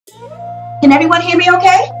Can everyone hear me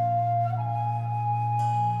okay?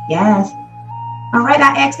 Yes. All right,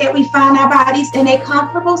 I ask that we find our bodies in a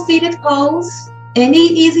comfortable seated pose. Any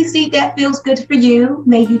easy seat that feels good for you.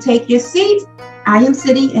 May you take your seat. I am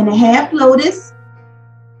sitting in a half lotus.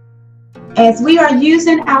 As we are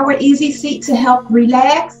using our easy seat to help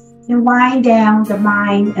relax and wind down the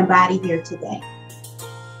mind and body here today.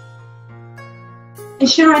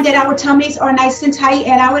 Ensuring that our tummies are nice and tight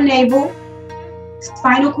at our navel.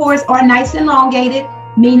 Spinal cords are nice and elongated,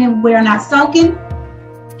 meaning we're not sunken.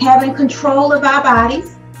 Having control of our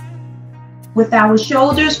bodies. With our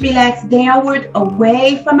shoulders relaxed downward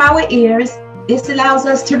away from our ears, this allows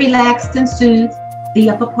us to relax and soothe the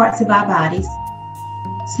upper parts of our bodies.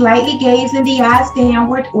 Slightly gazing the eyes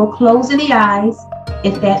downward or closing the eyes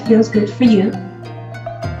if that feels good for you.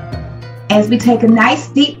 As we take a nice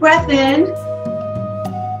deep breath in,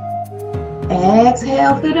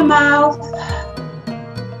 exhale through the mouth.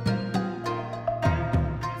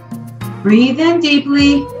 Breathe in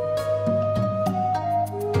deeply.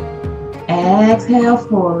 Exhale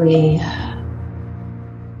fully.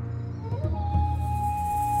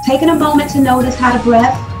 Taking a moment to notice how the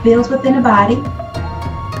breath feels within the body.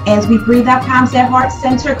 As we breathe our palms at heart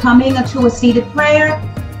center, coming into a seated prayer.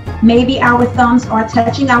 Maybe our thumbs are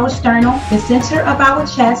touching our sternum, the center of our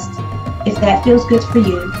chest, if that feels good for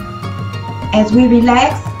you. As we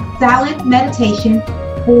relax, silent meditation,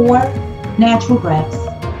 4 natural breaths.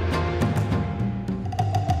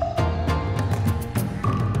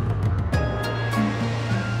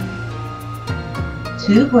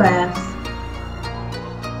 Two breaths.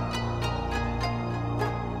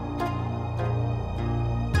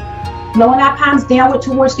 Blowing our palms downward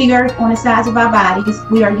towards the earth on the sides of our bodies,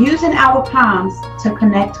 we are using our palms to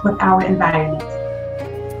connect with our environment.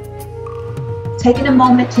 Taking a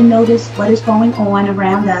moment to notice what is going on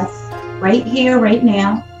around us, right here, right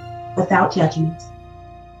now, without judgment.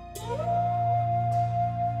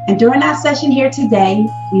 And during our session here today,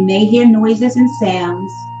 we may hear noises and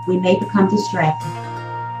sounds. We may become distracted.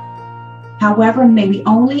 However, may we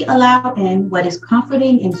only allow in what is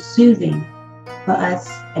comforting and soothing for us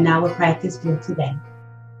in our practice here today.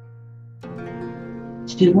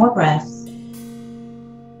 2 more breaths.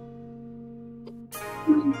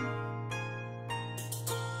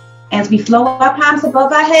 As we flow our palms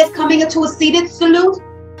above our heads, coming into a seated salute,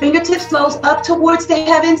 fingertips flows up towards the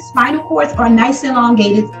heavens, spinal cords are nice and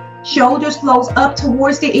elongated, shoulders flows up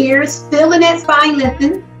towards the ears, feeling that spine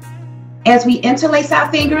lifting. As we interlace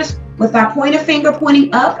our fingers with our pointer finger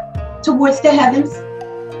pointing up towards the heavens.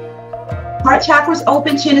 Heart chakras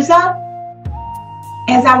open, chin is up.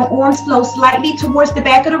 As our arms flow slightly towards the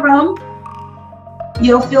back of the room,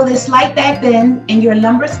 you'll feel this slight back bend in your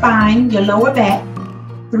lumbar spine, your lower back.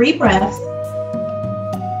 3 breaths.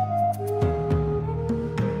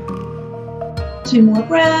 2 more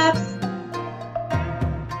breaths.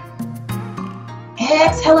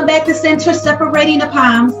 Exhaling back to center, separating the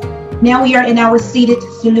palms. Now we are in our seated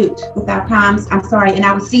salute with our palms, in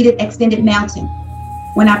our seated extended mountain.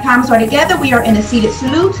 When our palms are together, we are in a seated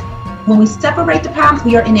salute. When we separate the palms,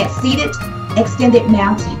 we are in that seated extended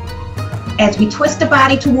mountain. As we twist the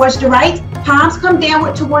body towards the right, palms come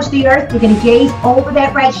downward towards the earth. We're going to gaze over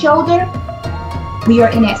that right shoulder. We are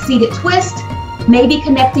in that seated twist, maybe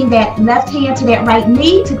connecting that left hand to that right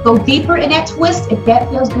knee to go deeper in that twist if that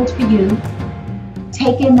feels good for you.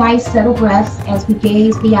 Taking nice settle breaths as we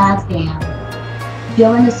gaze the eyes down.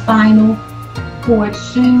 Feeling the spinal cord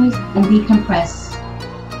soothe and decompress.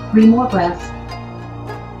 3 more breaths.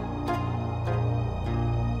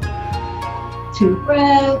 2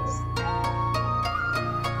 breaths.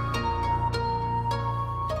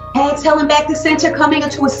 Exhaling back to center, coming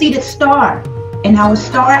into a seated star. In our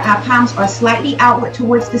star, our palms are slightly outward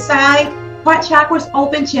towards the side. Heart chakras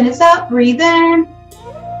open, chin is up. Breathe in.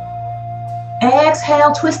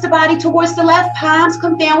 Exhale, twist the body towards the left. Palms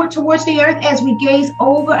come downward towards the earth as we gaze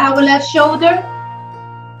over our left shoulder.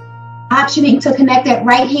 Optioning to connect that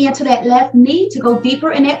right hand to that left knee to go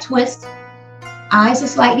deeper in that twist. Eyes are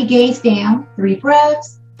slightly gazed down. 3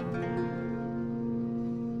 breaths.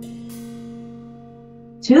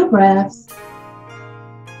 2 breaths.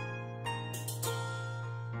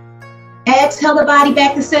 Exhale the body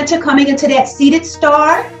back to center, coming into that seated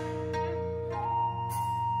star.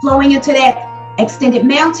 Flowing into that extended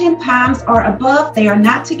mountain, palms are above, they are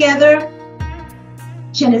not together.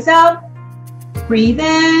 Chin is up. Breathe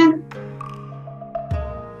in.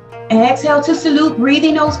 Exhale to salute,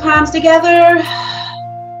 breathing those palms together.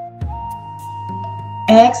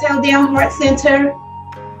 Exhale down, heart center.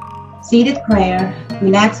 Seated prayer.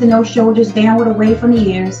 Relaxing those shoulders downward away from the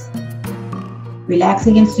ears.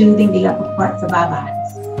 Relaxing and soothing the upper parts of our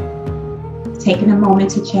bodies. Taking a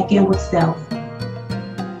moment to check in with self.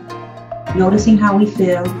 Noticing how we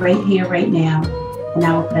feel right here, right now, in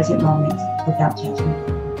our present moment, without judgment.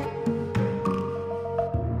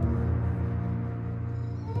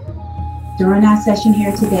 During our session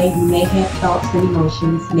here today, we may have thoughts and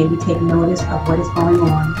emotions. Maybe take notice of what is going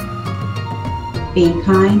on. Being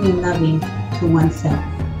kind and loving to oneself.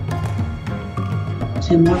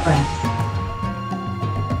 2 more breaths.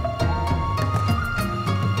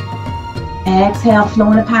 Exhale,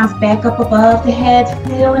 flowing the palms back up above the head.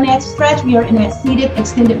 Feeling that stretch. We are in that seated,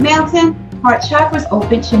 extended mountain. Heart chakras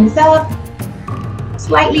open, chin is up.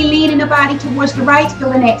 Slightly leaning the body towards the right,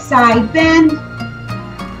 feeling that side bend.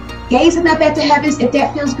 Gazing up at the heavens if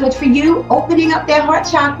that feels good for you. Opening up that heart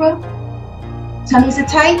chakra. Tummies are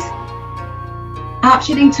tight.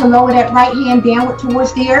 Optioning to lower that right hand downward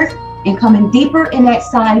towards the earth and coming deeper in that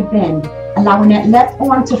side bend. Allowing that left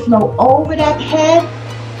arm to flow over that head.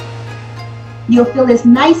 You'll feel this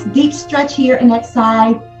nice deep stretch here in that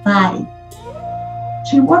side body.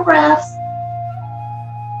 2 more breaths.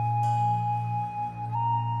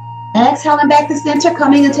 Exhaling back to center,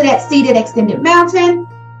 coming into that seated extended mountain.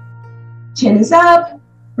 Chin is up.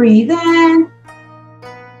 Breathe in.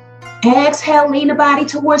 Exhale, lean the body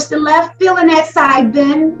towards the left, feeling that side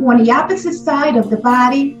bend on the opposite side of the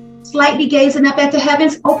body. Slightly gazing up at the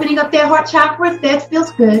heavens, opening up that heart chakra if that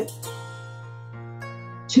feels good.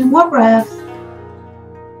 2 more breaths.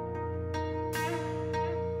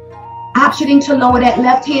 Optioning to lower that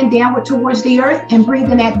left hand downward towards the earth and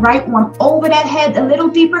breathing that right one over that head a little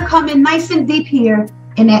deeper, coming nice and deep here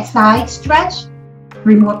in that side stretch.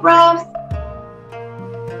 3 more breaths.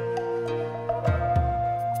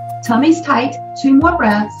 Tummy's tight. 2 more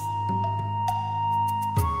breaths.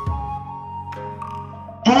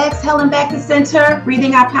 Exhaling back to center,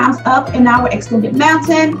 breathing our palms up in our extended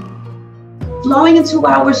mountain. Flowing into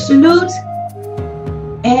our salute.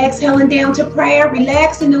 Exhaling down to prayer,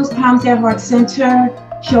 relaxing those palms at heart center.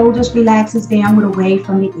 Shoulders relaxes downward away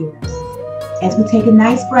from the ears. As we take a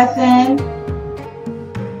nice breath in.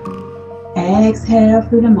 Exhale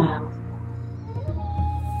through the mouth.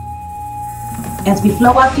 As we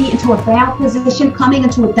flow our feet into a bound position, coming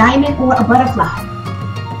into a diamond or a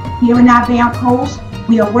butterfly. Here in our bound pose,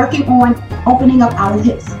 we are working on opening up our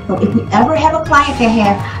hips. So if we ever have a client that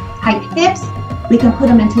has tight hips, we can put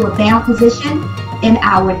them into a bound position. In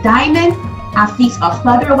our diamond, our feet are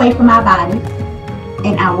further away from our body.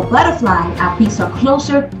 In our butterfly, our feet are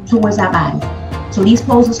closer towards our body. So these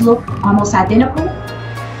poses look almost identical.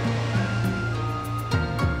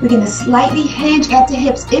 We're going to slightly hinge at the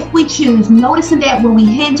hips if we choose. Noticing that when we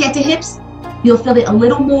hinge at the hips, you'll feel it a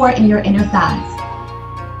little more in your inner thighs.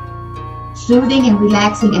 Soothing and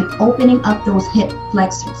relaxing and opening up those hip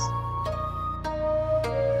flexors.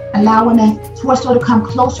 Allowing the torso to come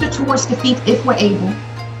closer towards the feet if we're able.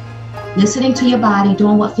 Listening to your body,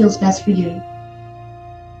 doing what feels best for you.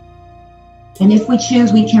 And if we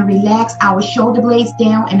choose, we can relax our shoulder blades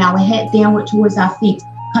down and our head downward towards our feet,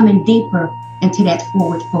 coming deeper into that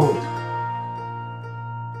forward fold.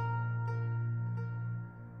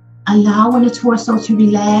 Allowing the torso to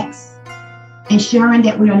relax, ensuring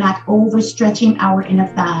that we are not overstretching our inner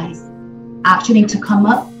thighs. Optioning to come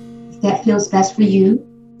up if that feels best for you.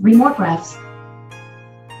 3 more breaths.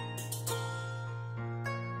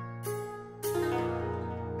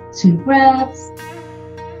 Two breaths.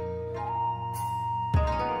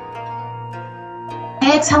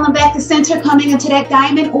 Exhaling back to center, coming into that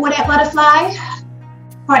diamond or that butterfly.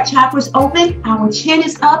 Heart chakras open. Our chin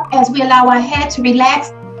is up as we allow our head to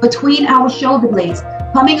relax between our shoulder blades,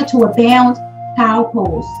 coming into a bound cow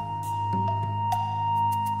pose.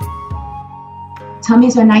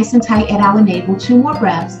 Tummies are nice and tight at our navel. 2 more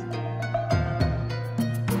breaths.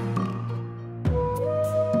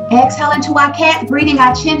 Exhale into our cat, breathing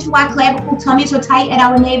our chin to our clavicle. Tummies are tight at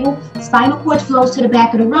our navel. Spinal cord flows to the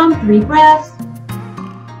back of the room. 3 breaths.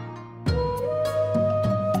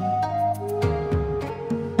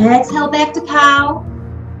 Exhale back to cow.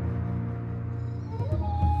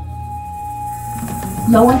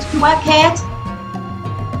 Flow into our cat.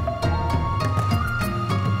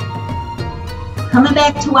 Coming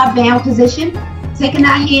back to our bound position, taking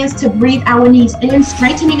our hands to breathe our knees in,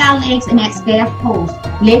 straightening our legs in that staff pose.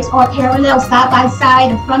 Legs are parallel side by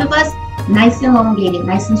side in front of us, nice and elongated,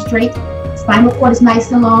 nice and straight. Spinal cord is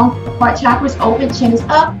nice and long. Heart chakra is open, chin is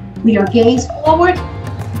up. We are gaze forward,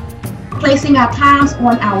 placing our palms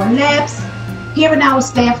on our laps. Here in our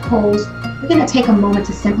staff pose, we're going to take a moment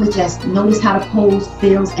to simply just notice how the pose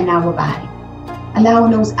feels in our body.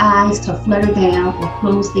 Allowing those eyes to flutter down or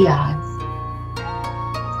close the eyes.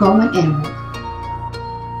 Going inward.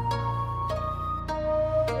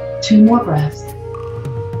 2 more breaths.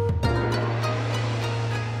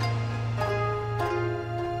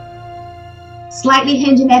 Slightly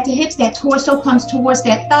hinging at the hips, that torso comes towards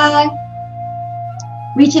that thigh.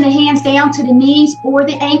 Reaching the hands down to the knees or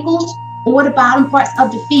the ankles or the bottom parts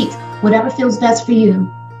of the feet, whatever feels best for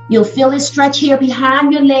you. You'll feel this stretch here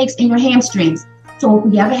behind your legs and your hamstrings. So if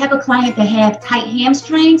we ever have a client that has tight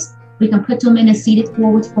hamstrings, we can put them in a seated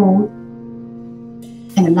forward fold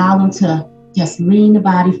and allow them to just lean the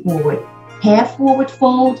body forward. Half forward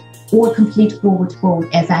fold or complete forward fold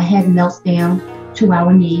as our head melts down to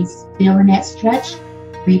our knees. Feeling that stretch.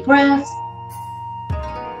 3 breaths.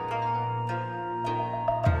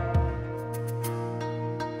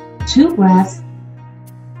 Two breaths.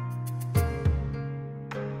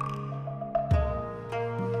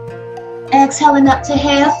 Exhaling up to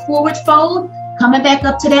half forward fold. Coming back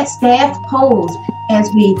up to that staff pose as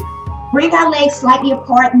we bring our legs slightly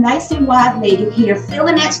apart, nice and wide-legged here.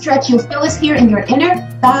 Feeling that stretch. You'll feel this here in your inner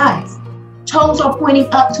thighs. Toes are pointing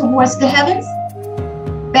up towards the heavens.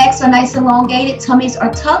 Backs are nice and elongated. Tummies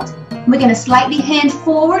are tucked. We're going to slightly hand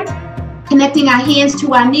forward, connecting our hands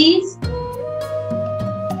to our knees,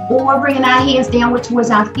 or bringing our hands downward towards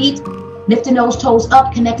our feet, lifting those toes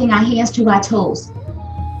up, connecting our hands to our toes.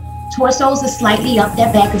 Torsos is slightly up.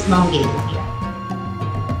 That back is elongated here.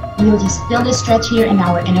 You'll just feel this stretch here in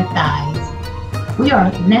our inner thighs. We are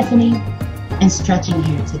lengthening and stretching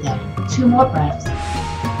here today. 2 more breaths.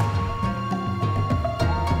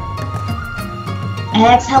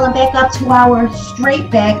 Exhaling back up to our straight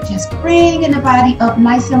back, just bringing the body up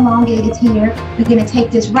nice and elongated here. We're going to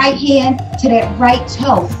take this right hand to that right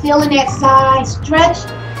toe, feeling that side stretch,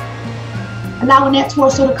 allowing that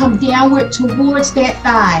torso to come downward towards that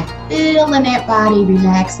thigh, feeling that body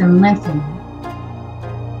relax and lengthen.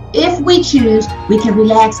 If we choose, we can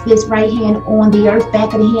relax this right hand on the earth,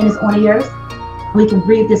 back of the hand is on the earth. We can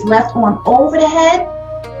breathe this left arm over the head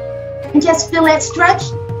and just feel that stretch.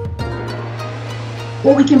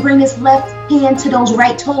 Or we can bring this left hand to those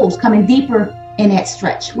right toes, coming deeper in that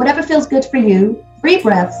stretch. Whatever feels good for you. 3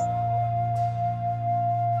 breaths.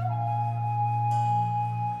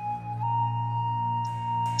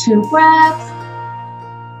 Two breaths.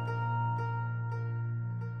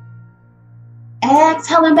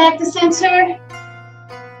 Exhaling back to center.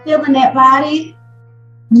 Feeling that body.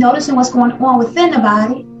 Noticing what's going on within the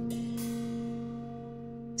body.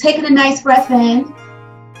 Taking a nice breath in.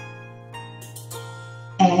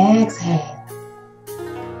 Exhale.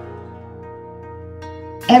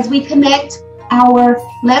 As we connect our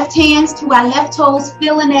left hands to our left toes,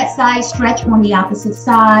 feeling that side stretch on the opposite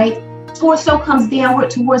side. Torso comes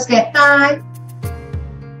downward towards that thigh.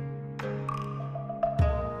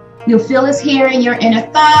 You'll feel this here in your inner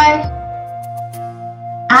thigh.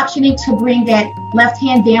 Optioning to bring that left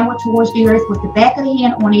hand downward towards the earth with the back of the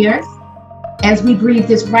hand on the earth. As we breathe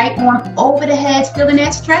this right arm over the head, feeling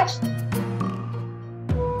that stretch.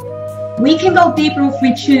 We can go deeper if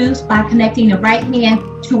we choose by connecting the right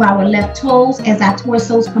hand to our left toes as our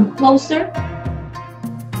torsos come closer.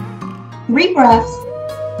 3 breaths.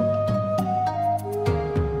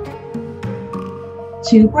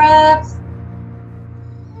 2 breaths.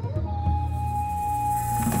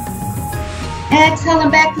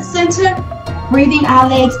 Exhaling back to center. Breathing our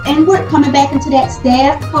legs inward, coming back into that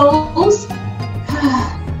staff pose.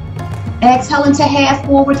 Exhaling to half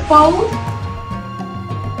forward fold.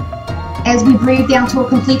 As we breathe down to a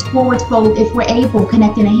complete forward fold, if we're able,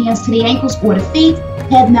 connecting the hands to the ankles or the feet,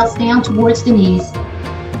 head melts down towards the knees.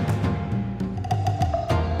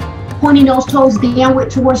 Pointing those toes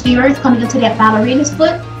downward towards the earth, coming into that ballerina's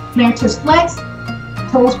foot, plantar's flex,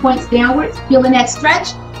 toes points downwards, feeling that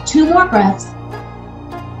stretch. 2 more breaths.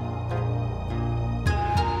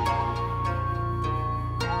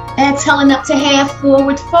 Exhaling up to half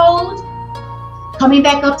forward fold, coming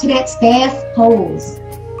back up to that staff pose.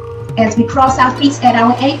 As we cross our feet at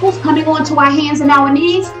our ankles, coming onto our hands and our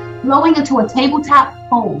knees, flowing into a tabletop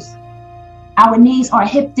pose. Our knees are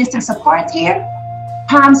hip distance apart here.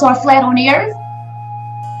 Palms are flat on the earth.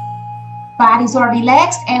 Bodies are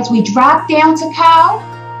relaxed. As we drop down to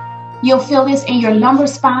cow, you'll feel this in your lumbar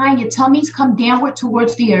spine. Your tummies come downward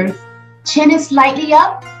towards the earth. Chin is slightly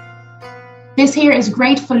up. This here is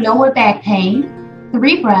great for lower back pain.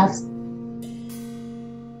 3 breaths.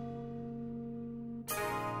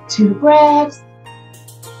 2 breaths.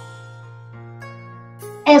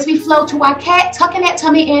 As we flow to our cat, tucking that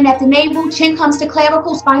tummy in at the navel, chin comes to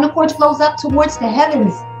clavicle, spinal cord flows up towards the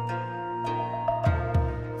heavens.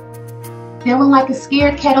 Feeling like a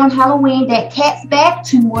scared cat on Halloween, that cat's back.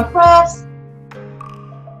 2 more breaths.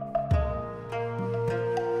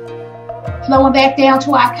 Flowing back down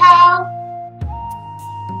to our cow.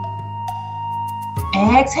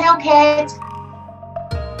 Exhale, cat.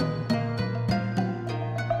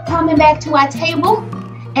 Coming back to our table.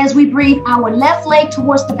 As we breathe our left leg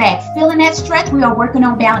towards the back, feeling that stretch, we are working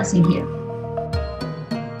on balancing here.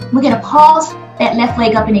 We're gonna pause that left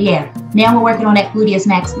leg up in the air. Now we're working on that gluteus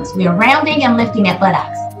maximus. We are rounding and lifting that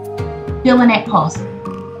buttocks. Feeling that pulse.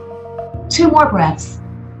 2 more breaths.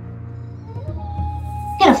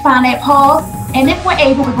 Gonna find that pause, and if we're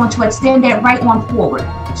able, we're going to extend that right arm forward.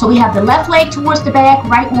 So we have the left leg towards the back,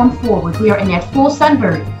 right arm forward. We are in that full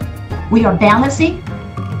sunbird. We are balancing.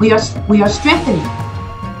 We are strengthening.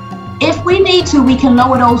 If we need to, we can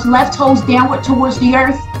lower those left toes downward towards the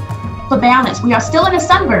earth for balance. We are still in a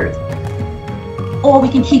sunbird. Or we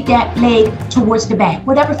can keep that leg towards the back,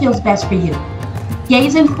 whatever feels best for you.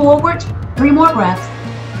 Gazing forward, 3 more breaths.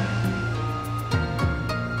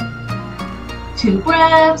 2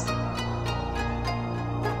 breaths.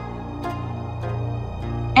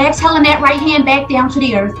 Exhaling that right hand back down to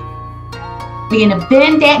the earth. We're gonna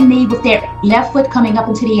bend that knee with that left foot coming up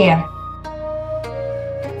into the air.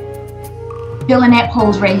 Feeling that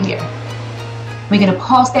pose right here. We're gonna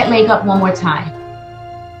pulse that leg up one more time.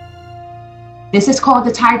 This is called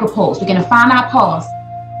the tiger pose. We're gonna find our pause.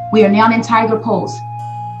 We are now in tiger pose.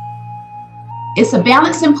 It's a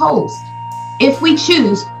balancing pose. If we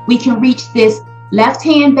choose, we can reach this left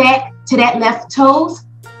hand back to that left toes,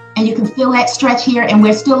 and you can feel that stretch here, and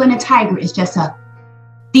we're still in a tiger. It's just a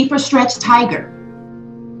deeper stretch tiger.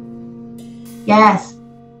 Yes.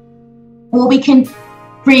 Or we can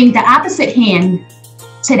bring the opposite hand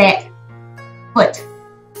to that foot.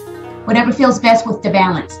 Whatever feels best with the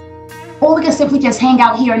balance. Or we can simply just hang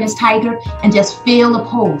out here in this tiger and just feel the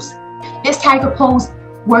pose. This tiger pose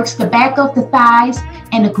works the back of the thighs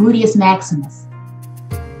and the gluteus maximus.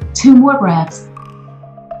 2 more breaths.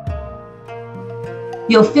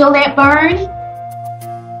 You'll feel that burn.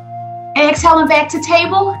 Exhaling back to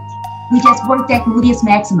table. We just worked that gluteus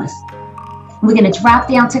maximus. We're gonna drop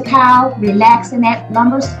down to cow, relaxing that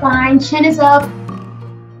lumbar spine, chin is up.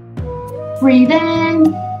 Breathe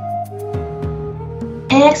in.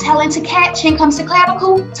 Exhale into cat, chin comes to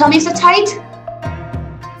clavicle, tummies are tight.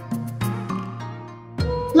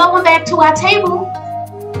 Flowing back to our table.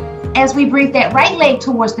 As we breathe that right leg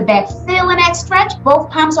towards the back, feeling that stretch, both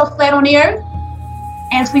palms are flat on the earth.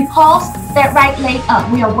 As we pulse that right leg up,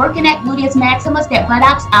 we are working that gluteus maximus, that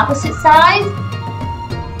buttocks opposite side.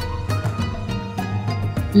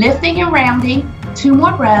 Lifting and rounding, 2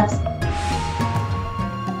 more breaths.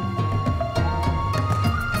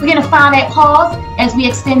 We're gonna find that pause as we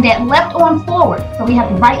extend that left arm forward. So we have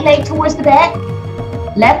the right leg towards the back,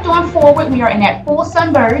 left arm forward. We are in that full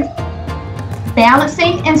sunbird.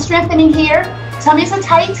 Balancing and strengthening here. Tummies are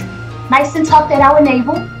tight, nice and tucked at our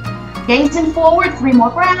navel. Gazing forward, 3 more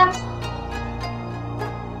breaths.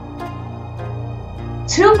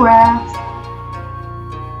 2 breaths.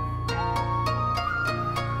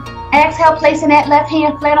 Exhale, placing that left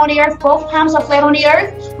hand flat on the earth. Both palms are flat on the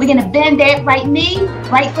earth. We're gonna bend that right knee.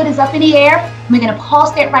 Right foot is up in the air. We're gonna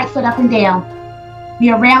pulse that right foot up and down. We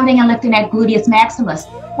are rounding and lifting that gluteus maximus.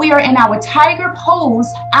 We are in our tiger pose,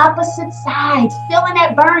 opposite sides. Feeling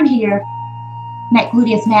that burn here, that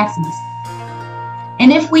gluteus maximus.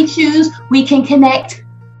 And if we choose, we can connect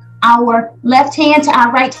our left hand to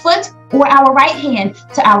our right foot or our right hand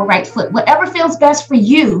to our right foot. Whatever feels best for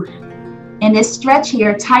you. In this stretch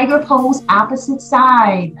here, tiger pose, opposite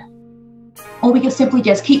side. Or we can simply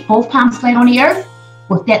just keep both palms flat on the earth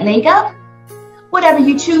with that leg up. Whatever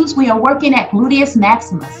you choose, we are working at gluteus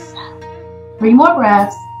maximus. 3 more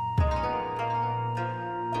breaths.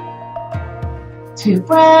 2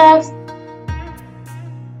 breaths.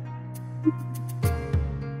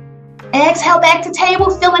 Exhale back to table,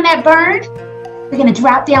 feeling that burn. We're gonna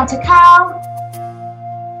drop down to cow.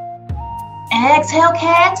 Exhale,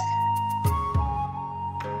 cat.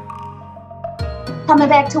 Coming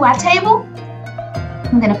back to our table.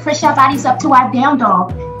 We're gonna push our bodies up to our down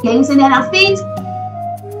dog. Gazing at our feet.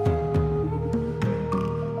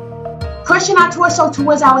 Pushing our torso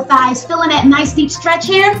towards our thighs. Feeling that nice deep stretch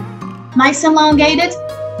here. Nice elongated.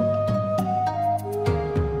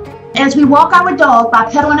 As we walk our dog by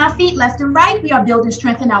pedaling our feet left and right, we are building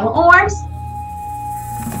strength in our arms.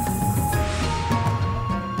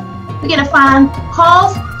 We're gonna find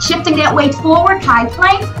pause, shifting that weight forward, high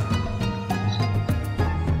plank.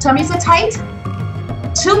 Tummies are tight.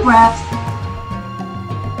 2 breaths.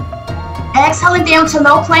 Exhaling down to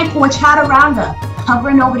low plank or chaturanga.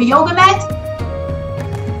 Hovering over the yoga mat.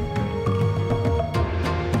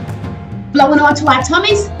 Flowing onto our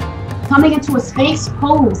tummies. Coming into a space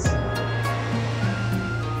pose.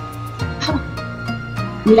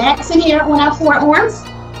 Relaxing here on our forearms.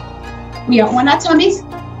 We are on our tummies.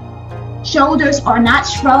 Shoulders are not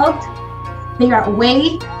shrugged. They are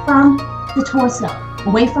away from the torso,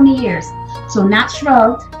 away from the ears. So not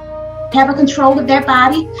shrugged. Have a control of their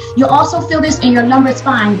body. You'll also feel this in your lumbar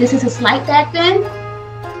spine. This is a slight back bend.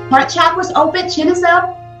 Heart chakra's open, chin is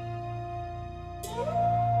up.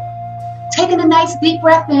 Taking a nice deep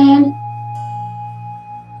breath in.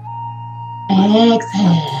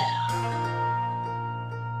 Exhale.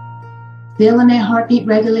 Feeling that heartbeat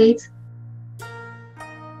regulate.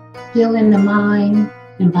 Feeling the mind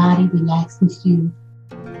and body relax and soothe.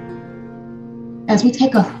 As we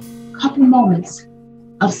take a couple moments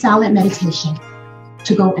of silent meditation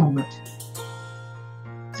to go inward.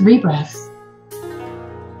 3 breaths.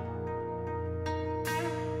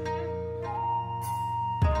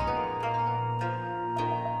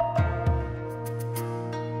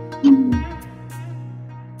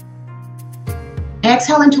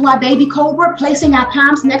 Exhale into our baby cobra, placing our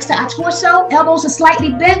palms next to our torso, elbows are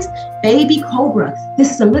slightly bent, baby cobra.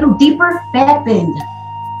 This is a little deeper back bend.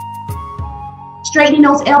 Straightening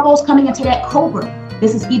those elbows, coming into that cobra.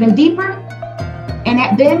 This is even deeper, and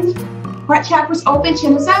that bend, heart chakra's open,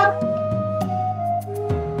 chin is up.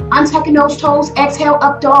 Untucking those toes, exhale,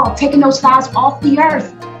 up dog, taking those thighs off the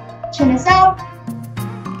earth. Chin is up.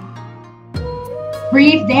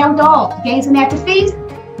 Breathe, down dog, gazing at the feet.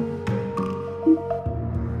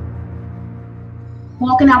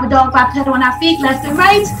 Walking our dog bipedal on our feet, left and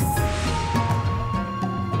right.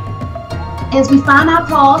 As we find our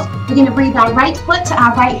pause, we're going to breathe our right foot to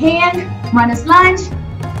our right hand, runner's lunge.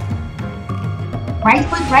 Right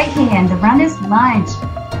foot, right hand, the runner's lunge.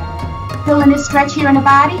 Feeling this stretch here in the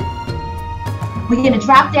body. We're going to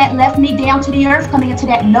drop that left knee down to the earth, coming into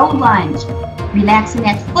that low lunge. Relaxing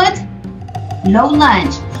that foot, low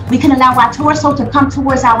lunge. We can allow our torso to come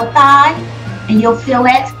towards our thigh, and you'll feel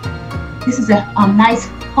that. This is a nice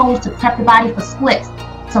pose to prep the body for splits.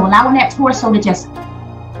 So allowing that torso to just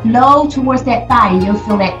flow towards that thigh, and you'll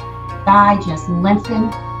feel that thigh just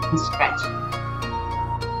lengthen and stretch.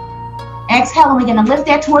 Exhale, and we're going to lift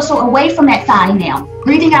that torso away from that thigh now.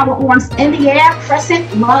 Breathing our arms in the air,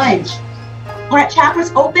 crescent lunge. Heart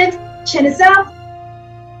chakra's open, chin is up.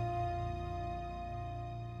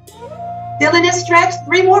 Feeling this stretch,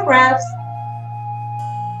 3 more breaths.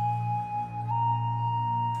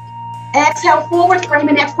 Exhale forward,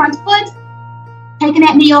 framing that front foot. Taking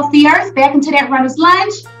that knee off the earth, back into that runner's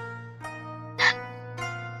lunge.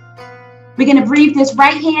 We're going to breathe this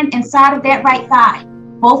right hand inside of that right thigh.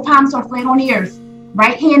 Both palms are flat on the earth.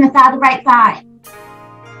 Right hand inside the right thigh.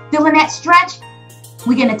 Feeling that stretch.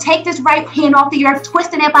 We're going to take this right hand off the earth,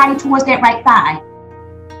 twisting that body towards that right thigh.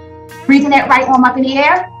 Breathing that right arm up in the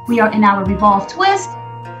air. We are in our revolve twist.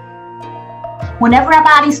 Whenever our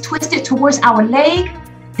body's twisted towards our leg,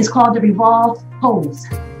 it's called the revolve pose.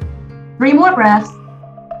 3 more breaths.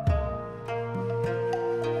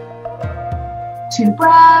 2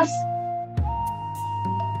 breaths.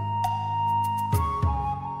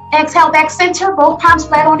 Exhale, back center, both palms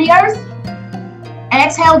flat on the earth.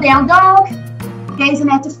 Exhale, down dog, gazing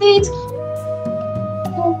at the feet.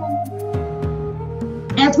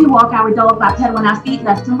 As we walk our dog bipedal on our feet,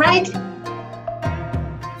 left and right.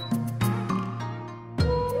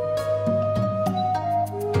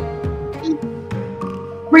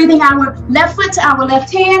 Breathing our left foot to our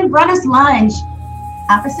left hand, runner's lunge.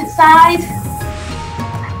 Opposite side.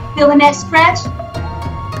 Feeling that stretch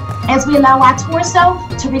as we allow our torso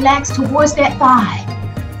to relax towards that thigh.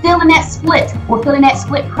 Feeling that split or feeling that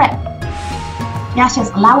split prep. That's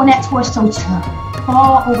just allowing that torso to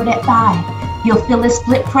fall over that thigh. You'll feel this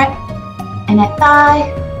split prep and that thigh.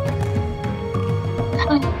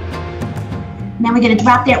 Now we're going to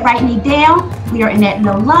drop that right knee down. We are in that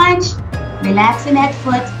low lunge. Relaxing that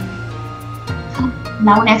foot,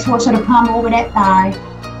 allowing that torso to come over that thigh.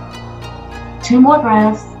 2 more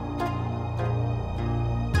breaths.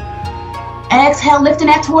 Exhale, lifting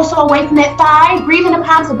that torso away from that thigh. Breathing the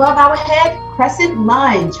palms above our head. Crescent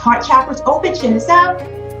lunge. Heart chakra's open, chin is up.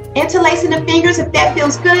 Interlacing the fingers if that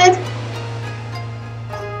feels good.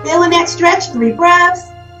 Feeling that stretch, 3 breaths.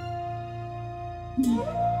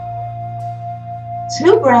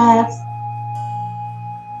 2 breaths.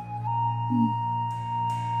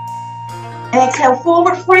 Exhale,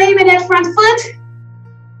 forward, framing that front foot.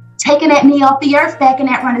 Taking that knee off the earth, back in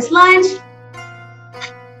that runner's lunge.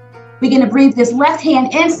 We're going to breathe this left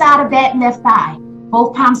hand inside of that left thigh.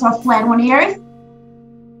 Both palms are flat on the earth.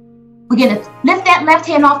 We're going to lift that left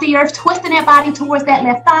hand off the earth, twisting that body towards that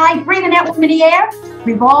left thigh, breathing that with in the air.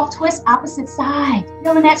 Revolve, twist, opposite side.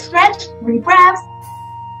 Feeling that stretch, 3 breaths.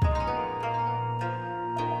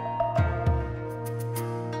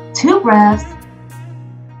 2 breaths.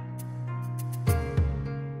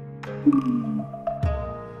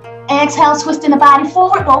 Exhale, twisting the body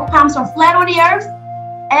forward. Both palms are flat on the earth.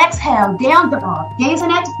 Exhale, down dog,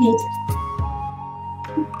 gazing at the feet.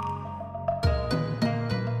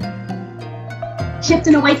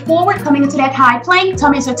 Shifting the weight forward, coming into that high plank.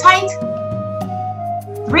 Tummies are tight.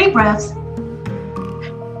 3 breaths.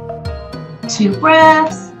 2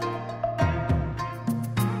 breaths.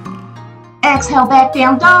 Exhale, back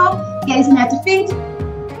down dog, gazing at the feet.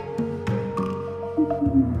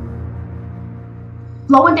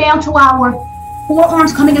 Flowing down to our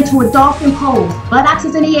forearms, coming into a dolphin pose. Buttocks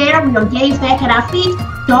is in the air. We are gazed back at our feet.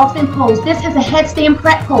 Dolphin pose. This is a headstand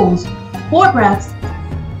prep pose. 4 breaths.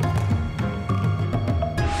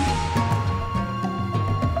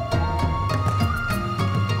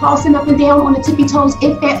 Pulsing up and down on the tippy toes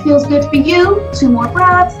if that feels good for you. 2 more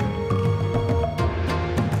breaths.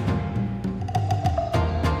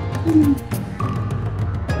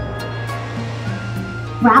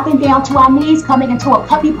 Dropping down to our knees, coming into a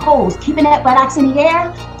puppy pose, keeping that buttocks in the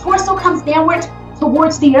air. Torso comes downward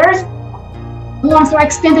towards the earth. Arms are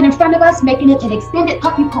extended in front of us, making it an extended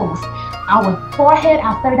puppy pose. Our forehead,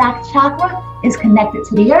 our third eye chakra, is connected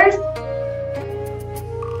to the earth.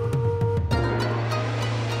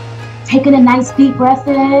 Taking a nice deep breath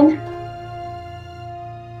in.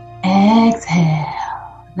 Exhale.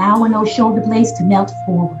 Allowing those shoulder blades to melt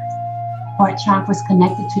forward. Heart chakra is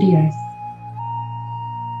connected to the earth.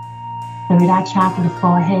 Third eye chakra, the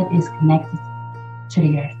forehead, is connected to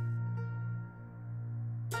the earth.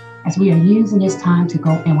 As we are using this time to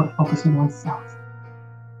go inward, focusing on self.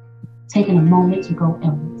 Taking a moment to go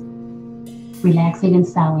inward. Relaxing in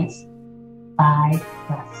silence. 5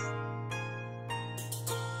 breaths.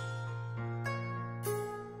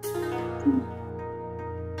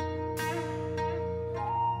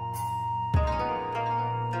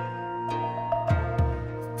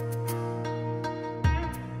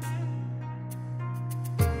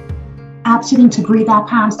 Optioning to breathe our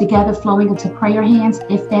palms together, flowing into prayer hands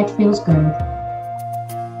if that feels good.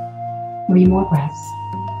 3 more breaths.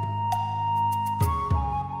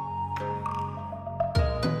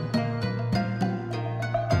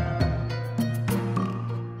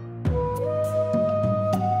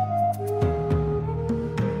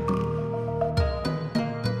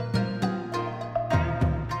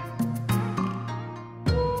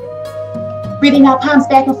 Breathing our palms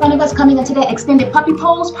back in front of us, coming into that extended puppy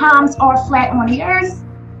pose. Palms are flat on the earth.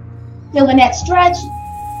 Feeling that stretch.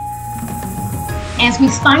 As we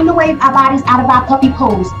spinal wave our bodies out of our puppy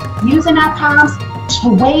pose, using our palms to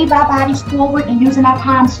wave our bodies forward and using our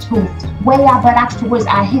palms to sway our buttocks towards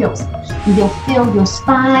our heels. And you'll feel your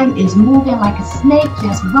spine is moving like a snake,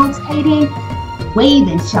 just rotating,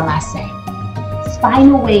 waving, shall I say.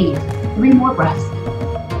 Spinal wave. 3 more breaths.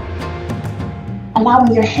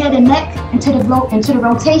 Allowing your head and neck into the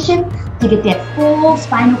rotation to get that full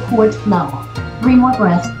spinal cord flow. 3 more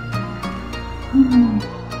breaths.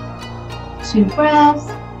 2 breaths.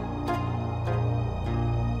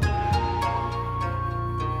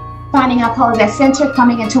 Finding our pose at center,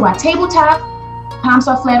 coming into our tabletop. Palms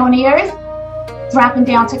are flat on the earth. Dropping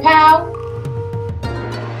down to cow.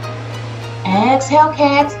 Exhale,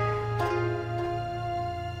 cat.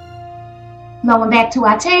 Going back to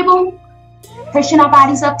our table. Pushing our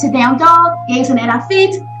bodies up to down dog, gazing at our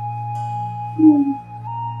feet.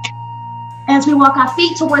 As we walk our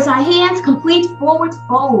feet towards our hands, complete forward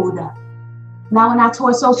fold. Allowing our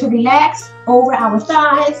torso to relax over our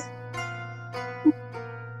thighs.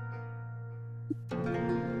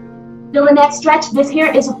 Feeling that stretch. This here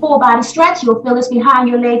is a full body stretch. You'll feel this behind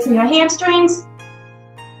your legs and your hamstrings.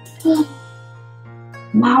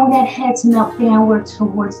 Allowing that head to melt downward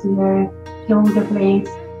towards the earth. Shoulder blades.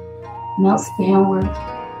 Melts downward.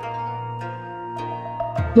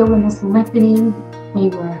 Feeling this lengthening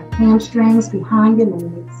in your hamstrings behind your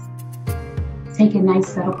legs. Taking nice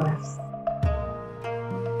subtle breaths.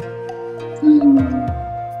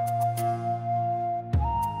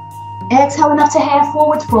 Exhaling up to half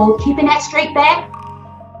forward fold, keeping that straight back.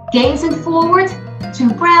 Gazing forward. 2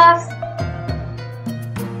 breaths.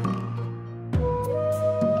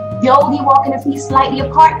 Slowly walking the feet slightly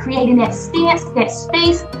apart, creating that stance, that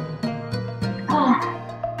space.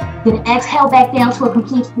 Then exhale back down to a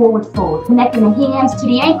complete forward fold. Connecting the hands to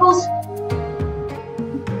the ankles.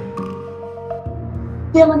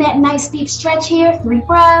 Feeling that nice deep stretch here. 3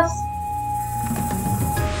 breaths.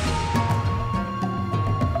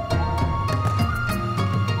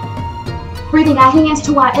 Breathing our hands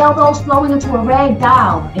to our elbows, flowing into a rag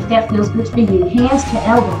doll, if that feels good for you. Hands to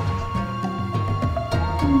elbows.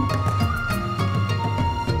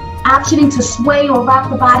 Optioning to sway or rock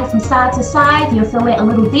the body from side to side. You'll feel it a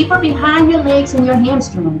little deeper behind your legs and your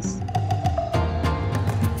hamstrings.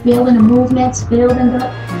 Feeling the movements, feeling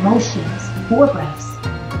the emotions. 4 breaths.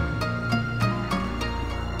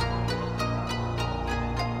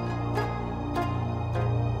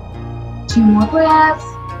 Two more breaths.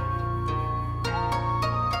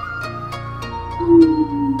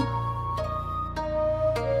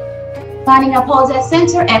 Finding our pose at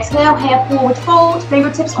center, exhale, half forward fold,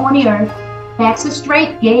 fingertips on the earth. Backs are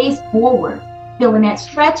straight, gaze forward. Feeling that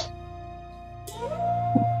stretch.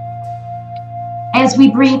 As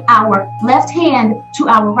we breathe our left hand to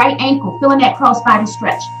our right ankle, feeling that cross-body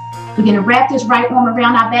stretch. We're going to wrap this right arm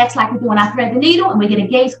around our backs like we do when I thread the needle, and we're going to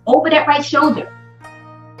gaze over that right shoulder.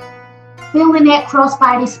 Feeling that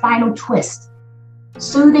cross-body spinal twist.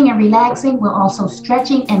 Soothing and relaxing. We're also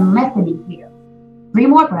stretching and lengthening here. 3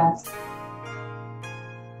 more breaths.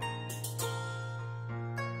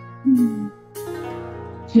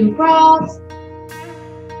 2 breaths.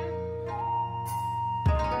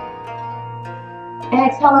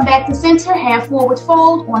 Exhaling back to center, half forward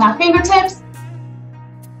fold on our fingertips.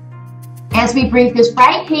 As we breathe this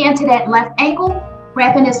right hand to that left ankle,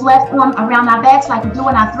 wrapping this left arm around our backs like we do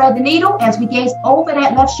when I thread the needle as we gaze over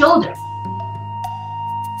that left shoulder.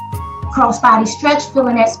 Cross-body stretch,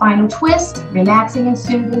 feeling that spinal twist, relaxing and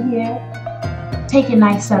soothing here. Taking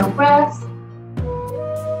nice subtle breaths.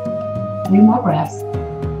 3 more breaths.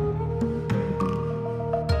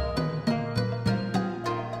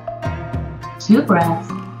 Two breaths.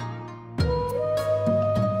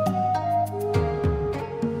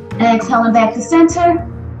 Exhaling back to center.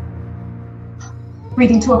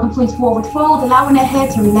 Breathing to a complete forward fold, allowing that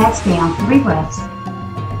head to relax down. 3 breaths.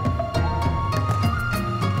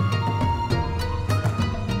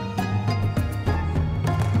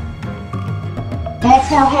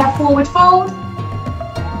 Exhale, half forward fold.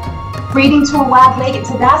 Breathing to a wide-legged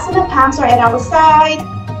Tadasana, palms are at our side.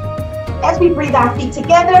 As we breathe our feet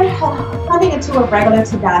together, coming into a regular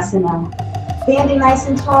Tadasana. Standing nice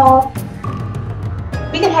and tall.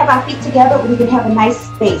 We can have our feet together or we can have a nice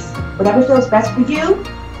space. Whatever feels best for you.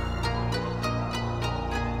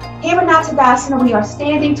 Here in our Tadasana, we are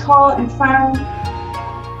standing tall and firm.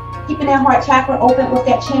 Keeping that heart chakra open with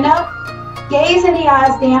that chin up. Gazing the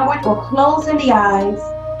eyes downward or closing the eyes,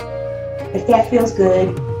 if that feels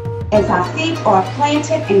good, as our feet are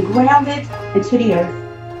planted and grounded into the earth.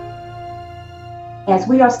 As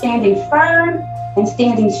we are standing firm and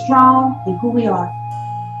standing strong in who we are.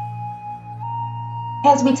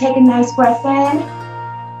 As we take a nice breath in,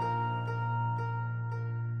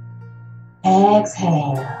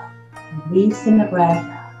 exhale, releasing the breath,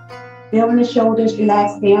 feeling the shoulders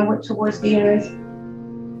relax downward towards the earth.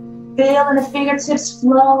 Feeling the fingertips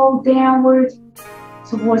flow downward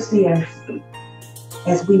towards the earth.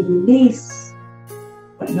 As we release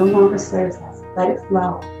what no longer serves us, let it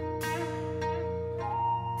flow.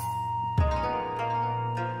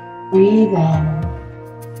 Breathe in.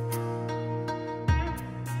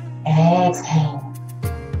 Exhale.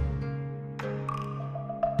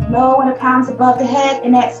 Lower the palms above the head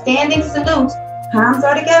in that standing salute. Palms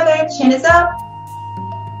are together, chin is up.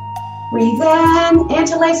 Breathe in,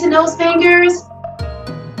 interlacing those fingers.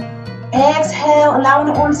 Exhale, allowing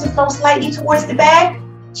the arms to flow slightly towards the back.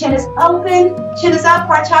 Chin is open, chin is up,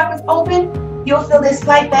 heart chakra is open. You'll feel this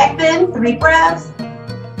slight back bend. 3 breaths.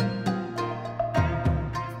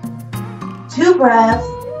 2 breaths.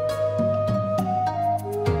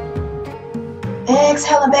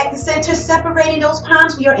 Exhaling back to center, separating those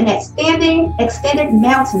palms. We are in that standing, extended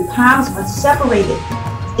mountain. Palms are separated.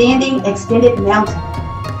 Standing, extended mountain.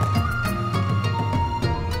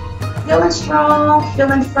 Feeling strong,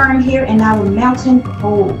 feeling firm here in our mountain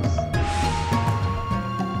pose.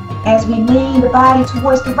 As we lean the body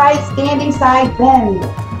towards the right, standing side bend.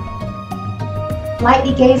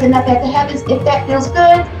 Lightly gazing up at the heavens if that feels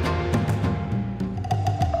good.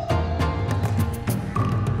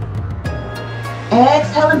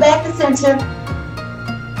 Exhaling back to center.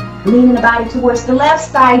 Leaning the body towards the left,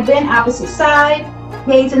 side bend, opposite side.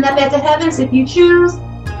 Gazing up at the heavens if you choose.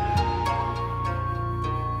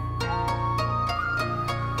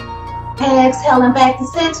 Exhaling back to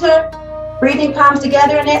center. Breathing palms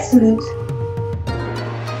together in that salute.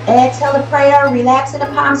 Exhale a prayer, relaxing the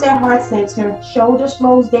palms at heart center. Shoulders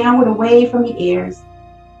flows downward away from the ears.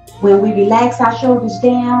 When we relax our shoulders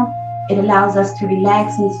down, it allows us to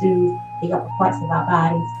relax and soothe the upper parts of our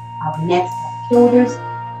bodies, our necks, our shoulders.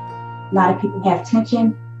 A lot of people have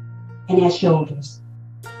tension in their shoulders.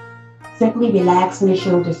 Simply relaxing the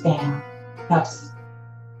shoulders down helps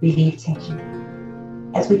relieve tension.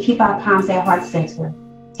 As we keep our palms at heart center,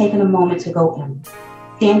 taking a moment to go in,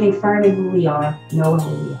 standing firm in who we are, knowing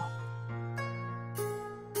who we are.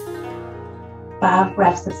 5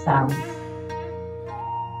 breaths of silence.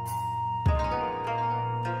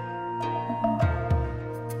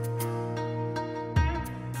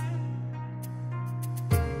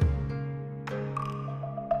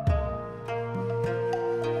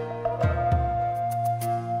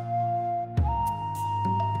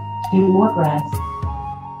 2 more breaths.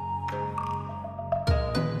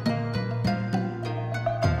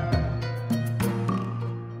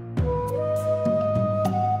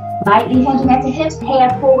 Lightly hinging at the hips,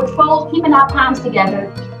 half forward fold, keeping our palms together.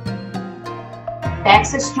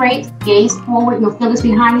 Backs are straight, gaze forward. You'll feel this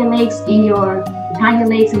behind your legs and your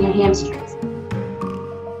hamstrings.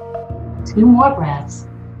 2 more breaths.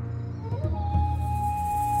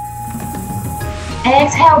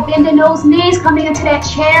 Exhale, bending those knees, coming into that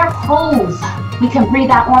chair pose. We can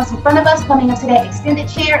breathe our arms in front of us, coming into that extended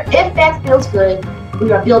chair. If that feels good,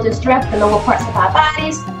 we are building strength in the lower parts of our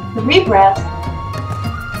bodies. 3 breaths.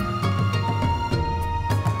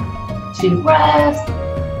 2 breaths.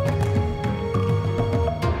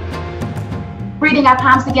 Breathing our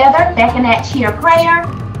palms together, back in that chair prayer.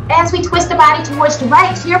 As we twist the body towards the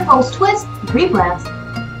right, chair pose twist. 3 breaths.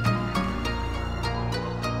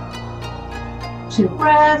 2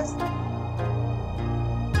 breaths.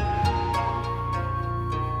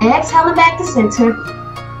 Exhaling back to center.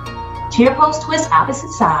 Chair pose twist,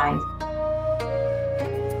 opposite side.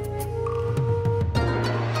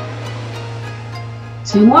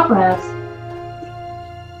 Two more breaths.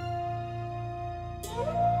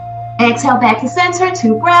 Exhale back to center,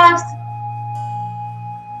 2 breaths.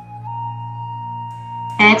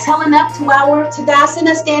 Exhaling up to our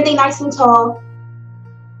Tadasana, standing nice and tall.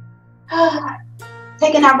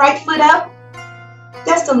 Taking our right foot up,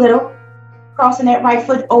 just a little. Crossing that right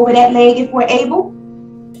foot over that leg if we're able.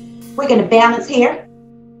 We're gonna balance here.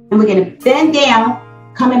 And we're gonna bend down,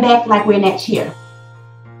 coming back like we're in that chair.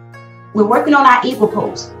 We're working on our eagle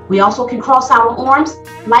pose. We also can cross our arms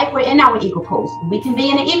like we're in our eagle pose. We can be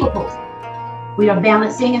in an eagle pose. We are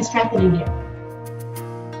balancing and strengthening here.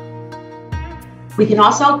 We can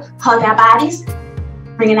also hug our bodies,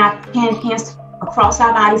 bringing our hands across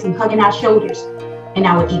our bodies and hugging our shoulders in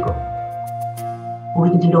our eagle. Or we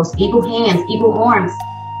can do those eagle hands, eagle arms.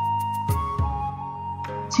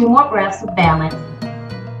 2 more breaths of balance.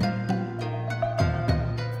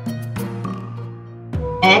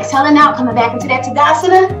 Exhaling out, coming back into that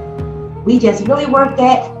Tadasana. We just really work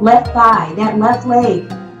that left thigh, that left leg.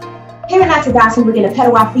 Here in our Tadasana, we're gonna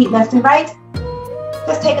pedal our feet left and right.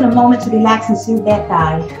 Just taking a moment to relax and soothe that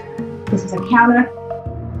thigh. This is a counter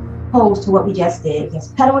pose to what we just did.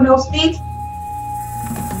 Just pedaling those feet,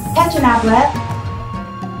 catching our breath.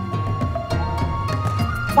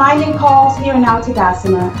 Finding pause here in our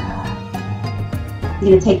Tadasana. We're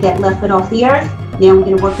gonna take that left foot off the earth. Now we're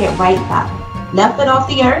gonna work that right thigh. Left foot off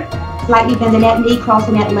the earth, slightly bending that knee,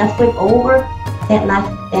 crossing that left foot over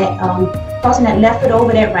crossing that left foot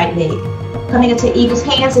over that right leg. Coming into eagle's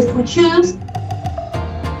hands if we choose.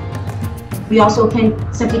 We also can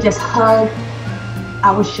simply just hug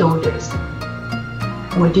our shoulders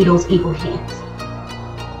or do those eagle hands.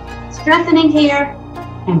 Strengthening here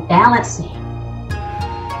and balancing.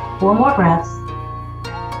 4 more breaths.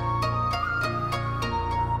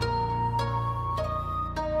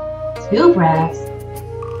 Two breaths.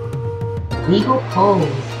 Eagle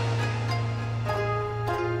pose.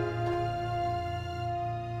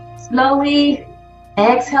 Slowly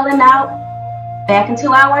exhaling out, back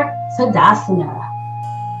into our Tadasana.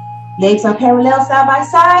 Legs are parallel side by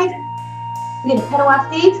side. We're going to pedal our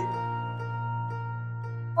feet.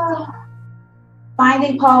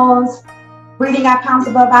 Finding pause. Breathing our palms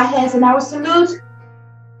above our heads in our salute.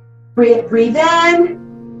 Breathe in.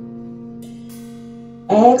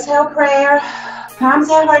 Exhale, prayer. Palms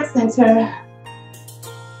at heart center.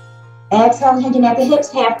 Exhale, hinging at the hips,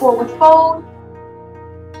 half forward fold.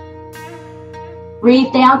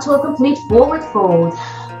 Breathe down to a complete forward fold.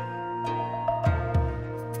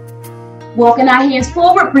 Walking our hands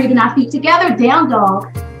forward, breathing our feet together, down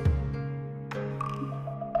dog.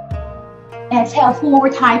 Exhale,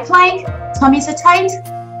 forward high plank, tummies are tight.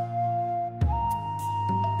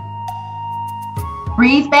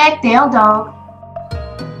 Breathe back, down dog.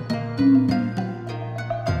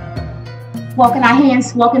 Walking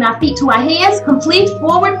our feet to our hands, complete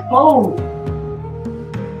forward fold.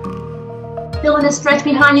 Feeling the stretch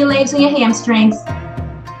behind your legs and your hamstrings.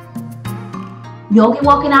 Yogi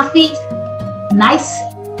walking our feet nice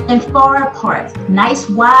and far apart. Nice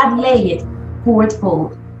wide-legged forward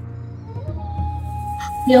fold.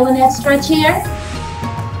 Feeling that stretch here.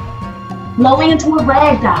 Flowing into a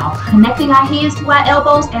ragdoll. Connecting our hands to our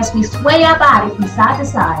elbows as we sway our body from side to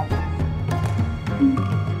side.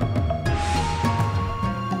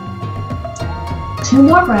 Two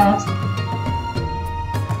more breaths.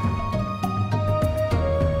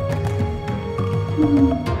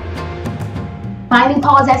 Finding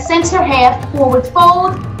pause at center, half forward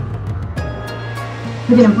fold.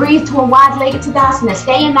 We're going to breathe to a wide-legged Tadasana,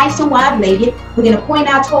 staying nice and wide-legged. We're going to point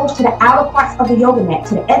our toes to the outer parts of the yoga mat,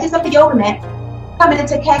 to the edges of the yoga mat, coming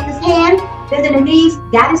into cactus hand, bending the knees,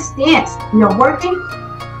 goddess stance. We are working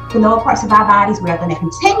the lower parts of our bodies. We are going to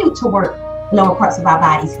continue to work the lower parts of our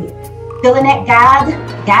bodies here. Feeling that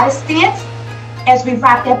goddess stance as we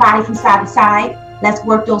rock that body from side to side. Let's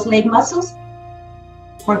work those leg muscles,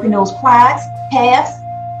 working those quads, calves,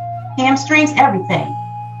 hamstrings, everything.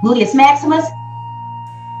 Gluteus maximus.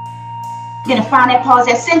 We're going to find that pause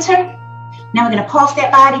at center. Now we're going to pulse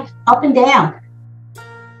that body up and down.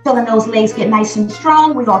 Feeling those legs get nice and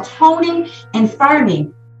strong. We are toning and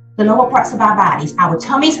firming the lower parts of our bodies. Our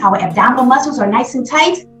tummies, our abdominal muscles are nice and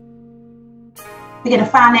tight. We're going to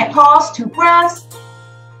find that pause, 2 breaths.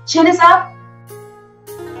 Chin is up.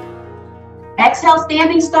 Exhale,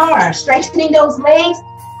 standing star. Straightening those legs.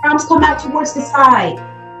 Arms come out towards the side.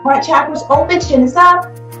 Heart chakras open, chin is up.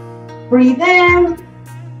 Breathe in.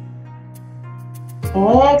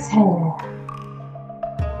 Exhale.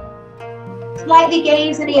 Slightly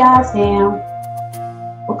gazing the eyes down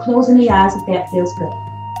or closing the eyes if that feels good.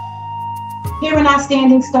 Here in our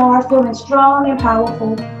standing star, feeling strong and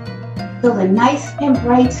powerful, feeling nice and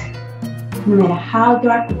bright, no matter how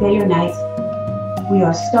dark the day or night. We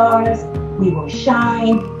are stars, we will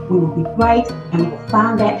shine, we will be bright, and we will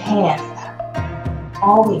find that path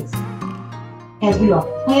always as we are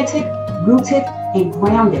planted, rooted, and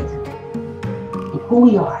grounded in who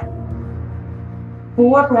we are.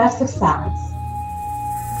 4 breaths of silence.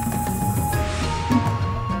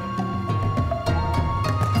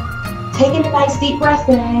 Taking a nice deep breath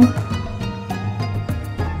in.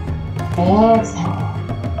 Exhale.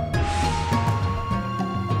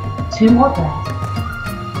 2 more breaths.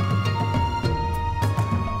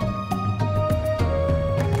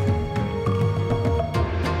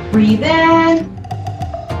 Breathe in.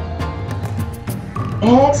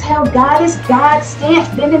 Exhale, goddess, God stance,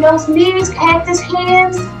 bending those knees, cactus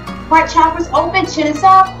hands, heart chakras open, chin is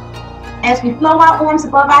up. As we flow our arms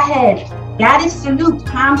above our head, goddess salute,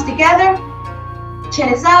 palms together, chin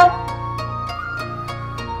is up.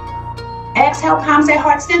 Exhale, palms at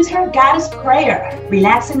heart center, goddess prayer,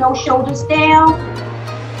 relaxing those shoulders down.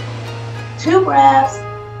 2 breaths.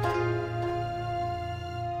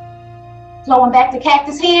 Flowing back to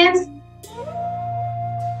cactus hands.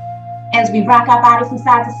 As we rock our body from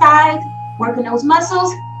side to side, working those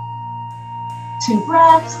muscles. 2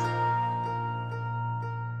 breaths.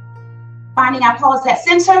 Finding our pause at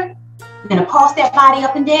center. We're going to pulse that body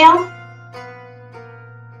up and down.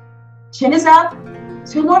 Chin is up.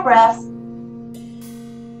 2 more breaths.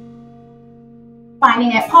 Finding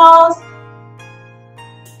that pause.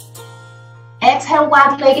 Exhale,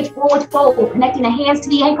 wide-legged forward fold. Connecting the hands to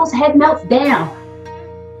the ankles, head melts down.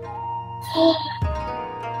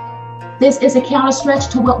 This is a counter stretch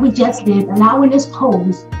to what we just did, allowing this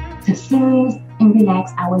pose to soothe and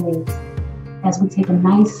relax our legs as we take a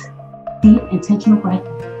nice, deep, intentional breath.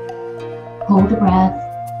 Hold the breath.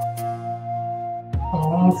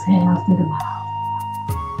 Exhale through the mouth.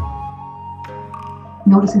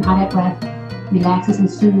 Noticing how that breath relaxes and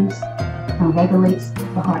soothes and regulates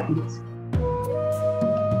the heartbeat.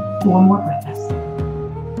 4 more breaths.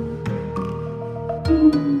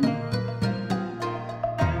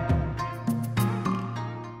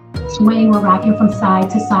 Swaying or rocking from side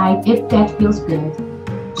to side if that feels good.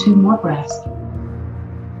 2 more breaths.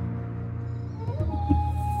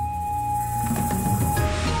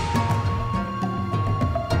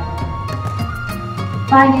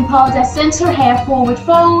 Finding pause at center, half forward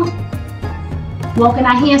fold. Walking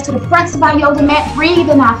our hands to the fronts of our yoga mat,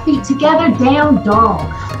 breathing our feet together, down dog.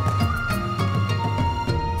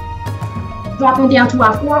 Dropping down to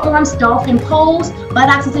our forearms, dolphin pose,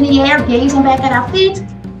 buttocks is in the air, gazing back at our feet.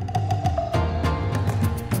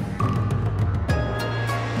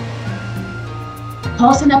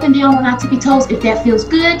 Pulsing up and down on our tippy toes if that feels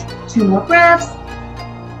good. 2 more breaths.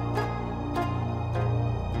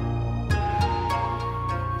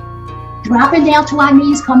 Dropping down to our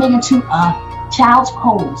knees, coming into a child's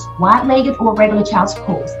pose, wide-legged or regular child's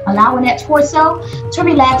pose. Allowing that torso to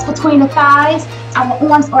relax between the thighs. Our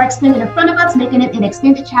arms are extended in front of us, making it an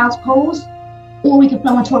extended child's pose. Or we can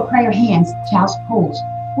flow into a prayer hands, child's pose.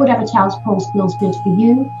 Whatever child's pose feels good for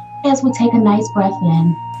you, as we take a nice breath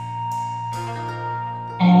in.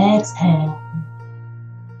 Exhale.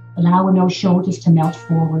 Allowing those shoulders to melt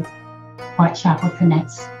forward. Heart chakra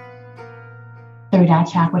connects. 3rd eye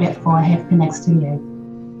chakra, that forehead connects to the earth.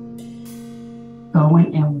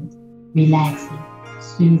 Going inward, relaxing,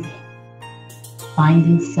 soothing,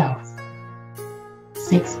 finding self.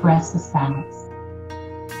 6 breaths of silence.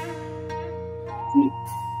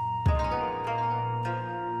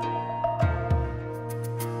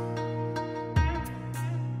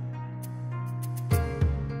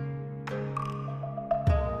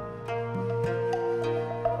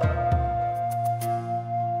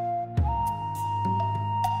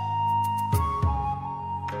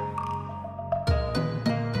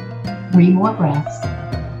 3 more breaths.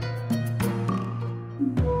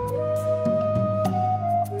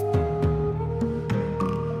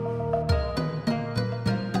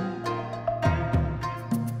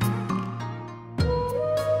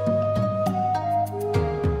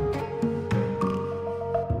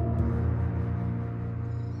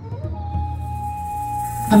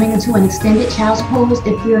 Coming into an extended child's pose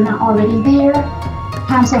if you're not already there.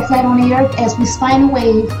 Palms are flat on the earth as we spinal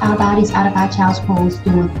wave our bodies out of our child's pose,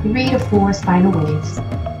 doing 3 to 4 spinal waves.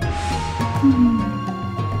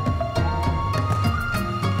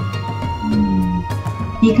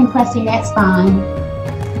 Decompressing that spine.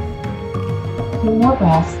 2 more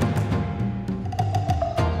breaths.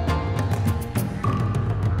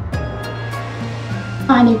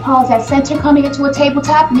 Finding pause at center, coming into a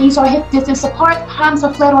tabletop. Knees are hip distance apart. Palms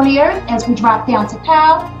are flat on the earth as we drop down to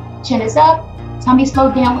cow. Chin is up. Tummy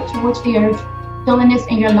slow down towards the earth. Feeling this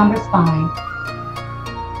in your lumbar spine.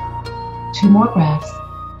 2 more breaths.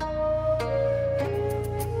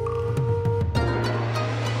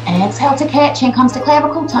 Exhale to cat. Chin comes to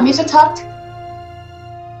clavicle. Tummies are tucked.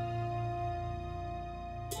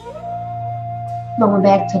 Going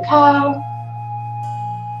back to cow.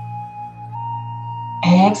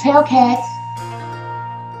 Exhale, cat.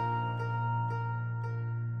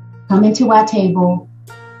 Come into our table.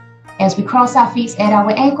 As we cross our feet at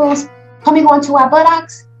our ankles, coming onto our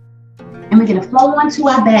buttocks, and we're going to flow onto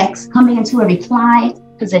our backs, coming into a reclined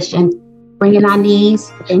position, bringing our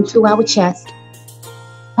knees into our chest,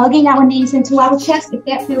 hugging our knees into our chest if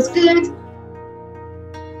that feels good.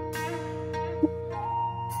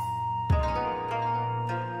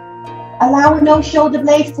 Allowing those shoulder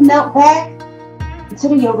blades to melt back to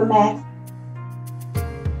the yoga mat.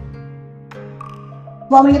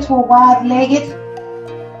 Flowing into a wide-legged,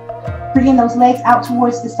 bringing those legs out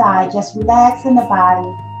towards the side, just relaxing the body.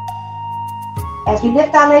 As we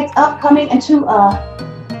lift our legs up, coming into a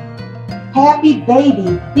happy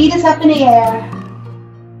baby. Feet is up in the air.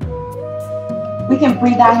 We can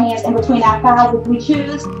breathe our hands in between our thighs if we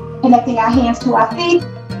choose, connecting our hands to our feet.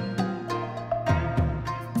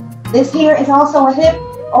 This here is also a hip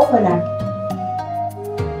opener.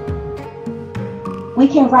 We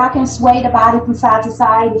can rock and sway the body from side to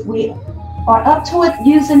side if we are up to it,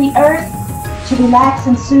 using the earth to relax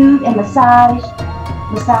and soothe and massage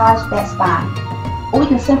that spine. Or we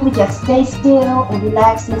can simply just stay still and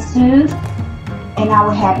relax and soothe in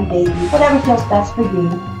our happy baby, whatever feels best for you.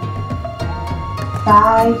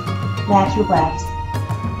 5 natural breaths.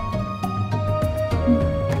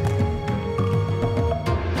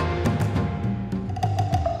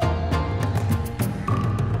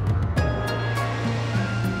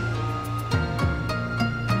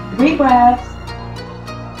 Three breaths.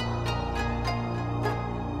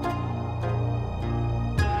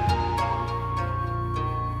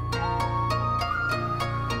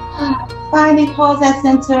 Finding pause at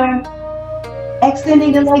center.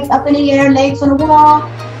 Extending the legs up in the air, legs on the wall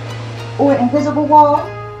or invisible wall.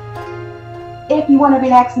 If you want to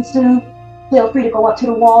relax and soothe, feel free to go up to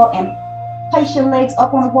the wall and place your legs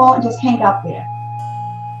up on the wall and just hang out there.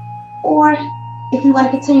 Or if you want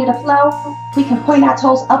to continue to flow, we can point our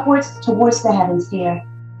toes upwards towards the heavens here.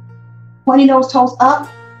 Pointing those toes up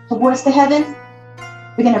towards the heavens.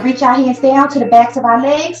 We're going to reach our hands down to the backs of our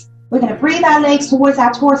legs. We're going to breathe our legs towards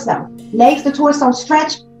our torso. Legs to torso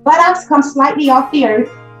stretch. Buttocks come slightly off the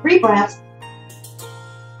earth. 3 breaths.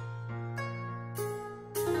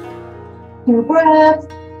 2 breaths.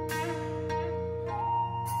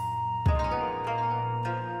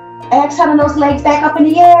 Exhaling those legs back up in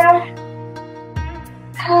the air.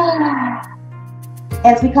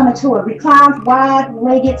 As we come into a reclined,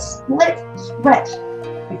 wide-legged split stretch.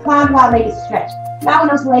 Reclined, wide-legged stretch. Allowing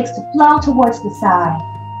those legs to flow towards the side.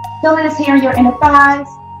 Feeling this here in your inner thighs.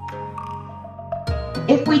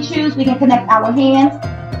 If we choose, we can connect our hands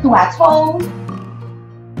to our toes.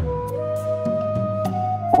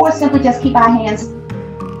 Or simply just keep our hands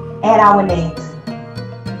at our legs.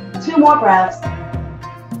 2 more breaths.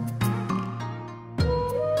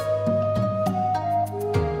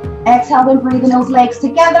 Exhaling, breathing those legs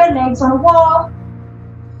together, legs on the wall.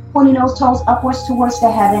 Pointing those toes upwards towards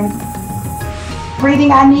the heavens.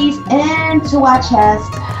 Breathing our knees into our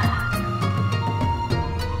chest.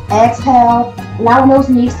 Exhale, allowing those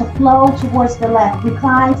knees to flow towards the left.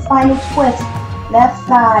 Recline, spinal twist, left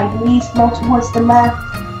side, knees flow towards the left.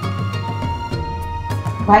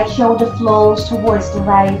 Right shoulder flows towards the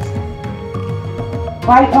right.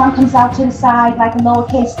 Right arm comes out to the side like a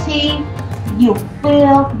lowercase t. You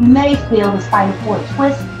may feel the spinal cord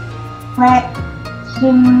twist, crack,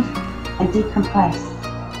 soothe, and decompress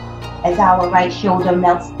as our right shoulder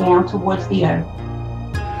melts down towards the earth.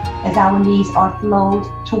 as our knees are flowed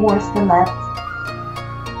towards the left.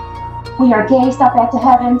 We are gazed up at the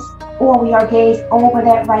heavens, or we are gazed over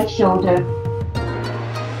that right shoulder.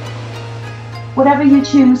 Whatever you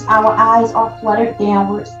choose, our eyes are fluttered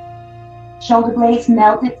downwards. Shoulder blades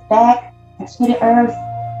melted back into the earth,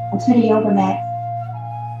 into the yoga mat,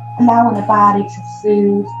 allowing the body to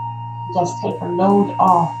soothe, just take a load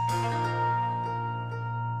off.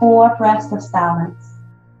 4 breaths of silence.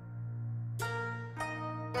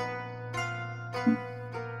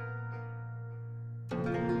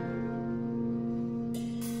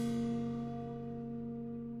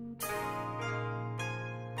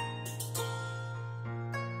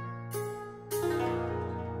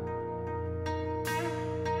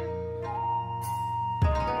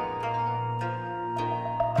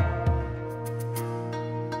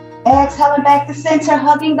 Exhaling back to center,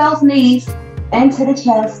 hugging those knees into the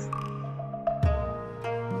chest.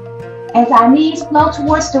 As our knees flow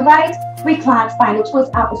towards the right, recline spinal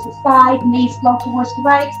twist opposite side, knees flow towards the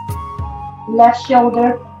right. Left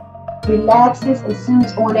shoulder relaxes and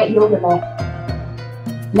soothes on that yoga mat.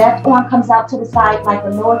 Left arm comes out to the side like a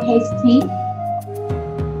lowercase t.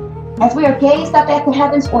 As we are gazed up at the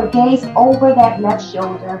heavens or gazed over that left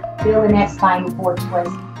shoulder, feeling that spinal cord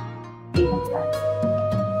twist. Deep breath.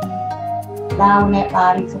 Allowing that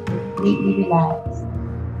body to completely relax.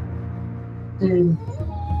 Soothe.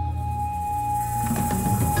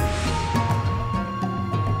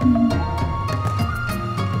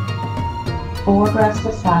 Four breaths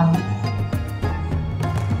of silence.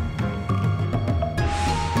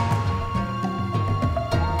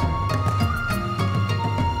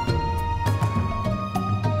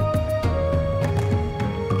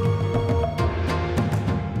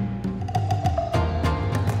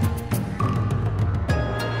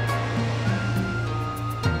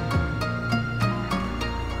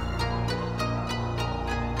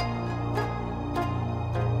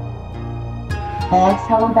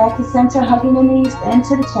 Exhaling back to center, hugging the knees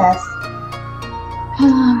into the chest.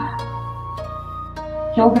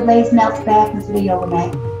 Shoulder blades melt back into the yoga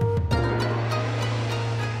mat.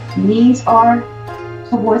 Knees are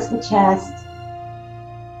towards the chest.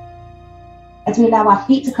 As we allow our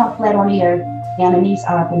feet to come flat on the earth, and the knees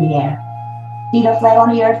are up in the air. Feet are flat on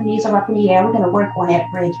the earth, knees are up in the air. We're going to work on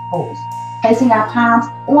that bridge pose. Placing our palms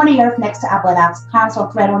on the earth next to our buttocks. Palms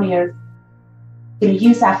are flat on the earth. We're going to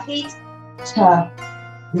use our feet to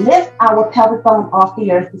lift our pelvic bone off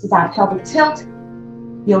the earth. This is our pelvic tilt.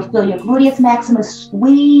 You'll feel your gluteus maximus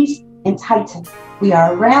squeeze and tighten. We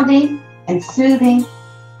are rounding and soothing.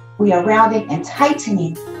 We are rounding and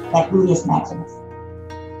tightening that gluteus maximus.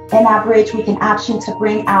 In our bridge, we can option to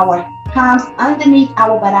bring our palms underneath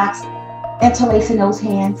our buttocks, interlacing those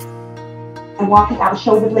hands, and walking our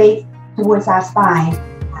shoulder blades towards our spine.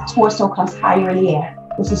 Our torso comes higher in the air.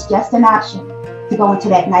 This is just an option to go into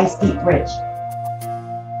that nice deep bridge.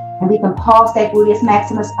 And we can pulse that gluteus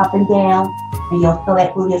maximus up and down, and you'll feel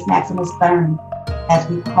that gluteus maximus burn as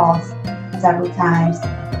we pulse several times.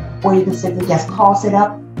 Or you can simply just pulse it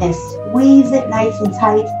up and squeeze it nice and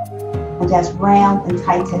tight, and just round and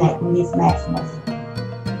tighten that gluteus maximus.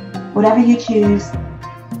 Whatever you choose,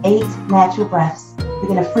 8 natural breaths. We're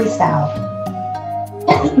going to freestyle.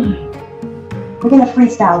 We're going to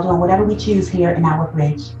freestyle doing whatever we choose here in our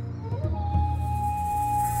bridge.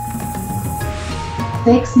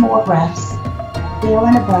 6 more breaths.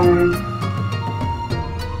 Feeling a burn.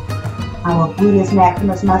 Our gluteus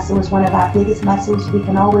maximus muscle is one of our biggest muscles. We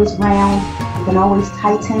can always round, we can always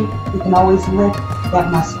tighten, we can always lift that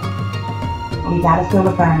muscle. But we gotta feel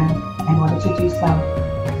a burn in order to do so.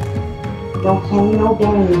 No pain, no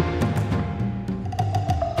gain.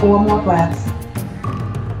 4 more breaths.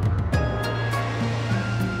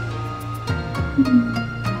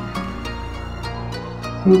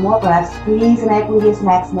 Three more breaths. Squeeze in that gluteus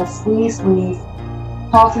maximus. Squeeze, squeeze.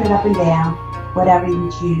 Pulsing it up and down. Whatever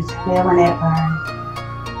you choose. Feeling that burn.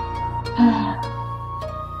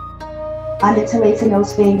 Interlacing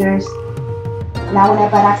those fingers. Allowing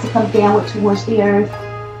that buttocks to come downward towards the earth.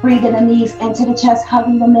 Breathing the knees into the chest,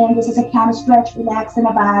 hugging them in. This is a counter stretch. Relaxing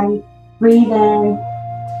the body. Breathe in.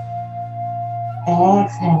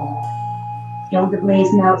 Exhale. Shoulder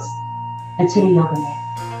blades melts into the yoga mat.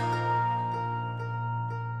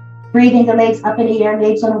 Breathing the legs up in the air,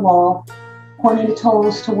 legs on the wall, pointing the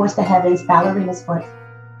toes towards the heavens, ballerina's foot.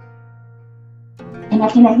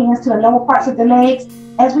 Connecting the hands to the lower parts of the legs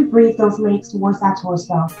as we breathe those legs towards our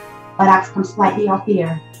torso. Buttocks come slightly off the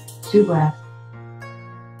earth. 2 breaths.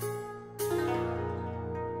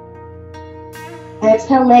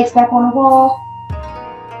 Exhale, legs back on the wall.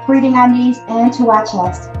 Breathing our knees into our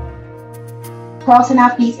chest. Crossing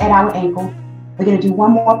our feet at our ankle. We're going to do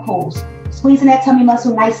one more pose. Squeezing that tummy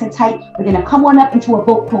muscle nice and tight. We're going to come on up into a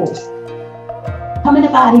boat pose. Come in the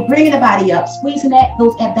body, bringing the body up, squeezing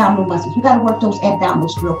those abdominal muscles. We got to work those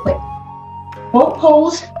abdominals real quick. Boat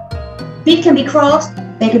pose. Feet can be crossed.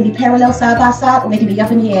 They can be parallel side by side, or they can be up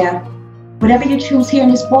in the air. Whatever you choose here in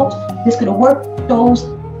this boat, just going to work those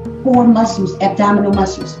core muscles, abdominal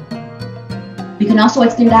muscles. We can also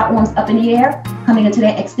extend our arms up in the air, coming into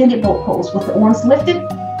that extended boat pose with the arms lifted,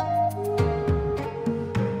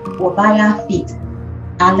 or by our feet,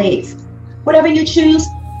 our legs. Whatever you choose,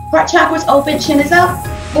 heart chakra's open, chin is up,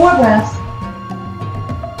 4 breaths.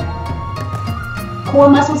 Core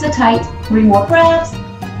muscles are tight, 3 more breaths.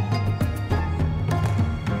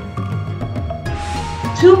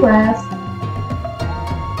 2 breaths.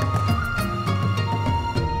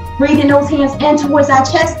 Breathing those hands in towards our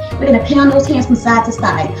chest. We're going to pound those hands from side to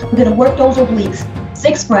side. We're going to work those obliques.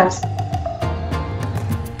 6 breaths.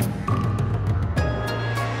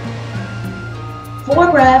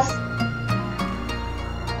 4 breaths.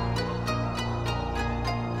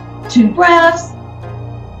 2 breaths.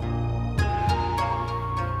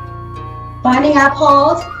 Finding our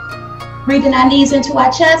pause. Breathing our knees into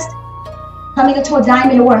our chest. Coming into a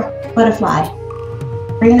diamond or butterfly.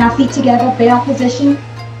 Bringing our feet together, bell position.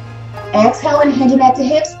 Exhaling, hinging at the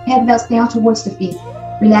hips, head melts down towards the feet.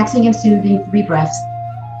 Relaxing and soothing, 3 breaths.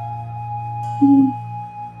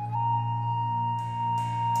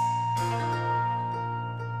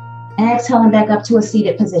 Exhaling back up to a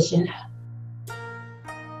seated position.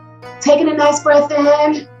 Taking a nice breath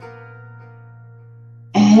in.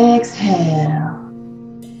 Exhale.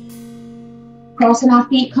 Crossing our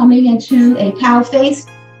feet, coming into a cow face.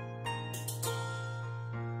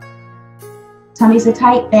 Tummies are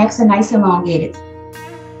tight, backs are nice and elongated.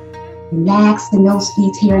 Relax the nose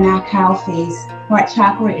feet here in our cow face. Heart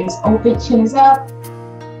chakra is open, chin is up.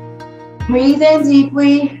 Breathe in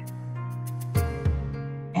deeply.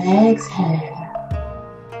 Exhale.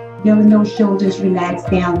 Feeling those shoulders relax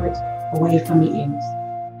downward, away from the ears.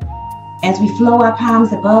 As we flow our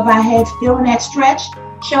palms above our heads, feeling that stretch.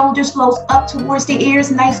 Shoulders flows up towards the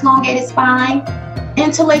ears, nice elongated spine.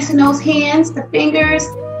 Interlacing those hands, the fingers.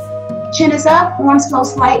 Chin is up, arms flow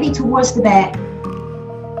slightly towards the back.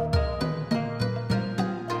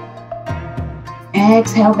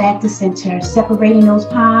 Exhale back to center, separating those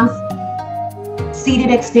palms.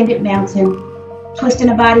 Seated extended mountain. Twisting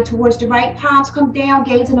the body towards the right, palms come down,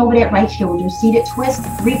 gazing over that right shoulder. Seated twist,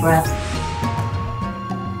 3 breaths.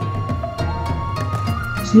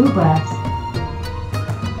 2 breaths.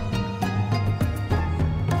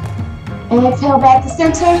 Exhale back to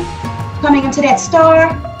center, coming into that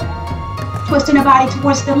star. Twisting the body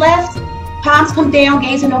towards the left. Palms come down,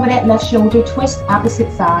 gazing over that left shoulder. Twist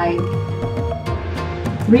opposite side.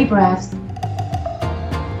 3 breaths.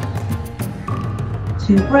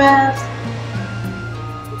 2 breaths.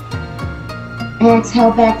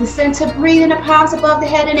 Exhale back to center. Breathing the palms above the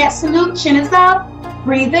head in that salute. Chin is up.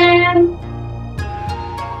 Breathe in.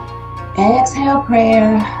 Exhale,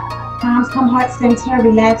 prayer. Palms come heart center.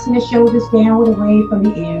 Relaxing the shoulders downward away from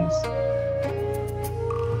the ears.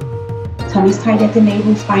 Tummy's tight at the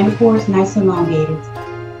navel, spinal cord is nice and elongated.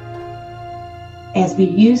 As we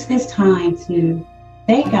use this time to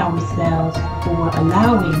thank ourselves for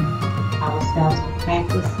allowing ourselves to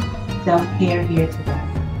practice self-care here today.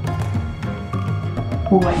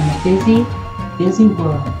 For in a busy, busy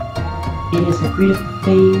world, it is a beautiful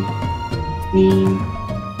thing to see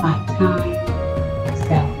my time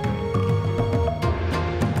self.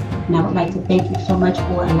 And I would like to thank you so much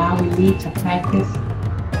for allowing me to practice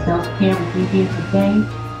self-care with you here today,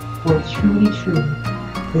 for it truly, truly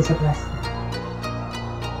is a blessing.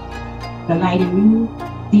 The light in you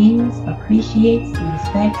sees, appreciates, and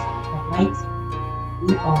respects the light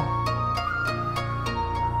we all.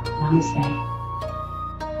 Namaste.